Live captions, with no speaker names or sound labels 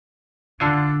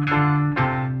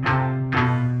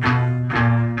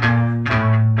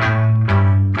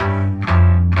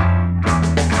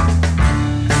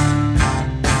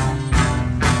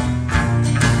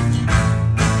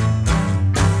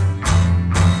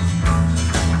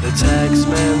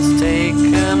taxman's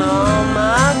taken all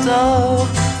my dough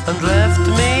and left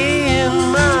me in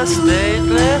my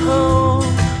stately home,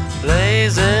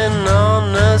 blazing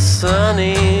on a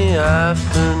sunny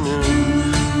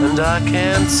afternoon. And I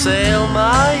can't sail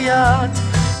my yacht,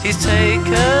 he's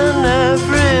taken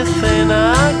everything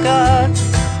I got.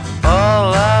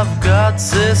 All I've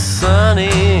got's this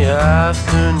sunny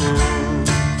afternoon.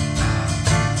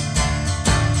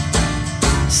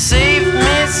 Save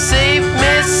me, save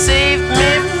me, save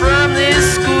me from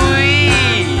this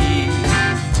squeeze.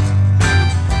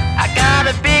 I got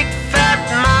a big fat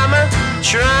mama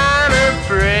trying to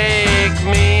break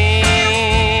me,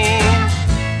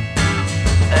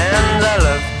 and I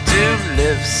love to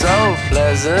live so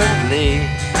pleasantly,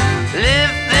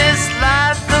 live this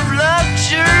life of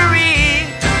luxury,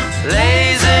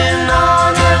 blazing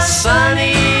on a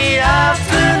sunny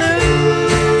afternoon.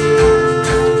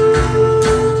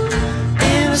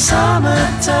 In the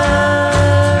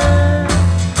summertime,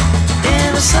 in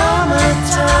the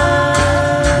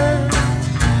summertime,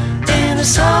 in the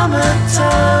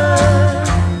summertime.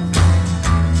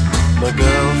 My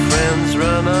girlfriend's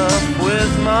run up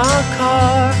with my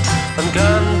car and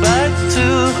gone back to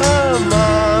her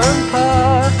ma and pa,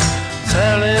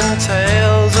 telling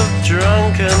tales of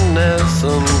drunkenness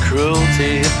and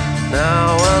cruelty.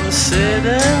 Now I'm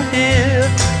sitting here,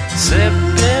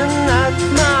 sipping at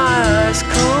my ice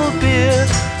cold beer,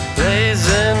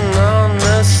 blazing on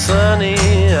a sunny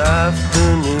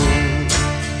afternoon.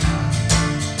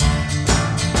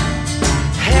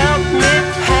 Help me,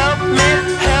 help me,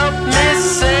 help me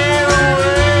sail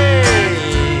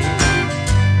away.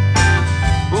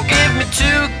 Well, give me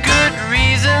 2 good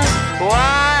reasons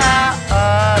why I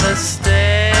ought to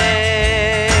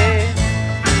stay,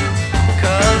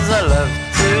 'cause I love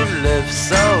to live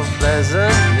so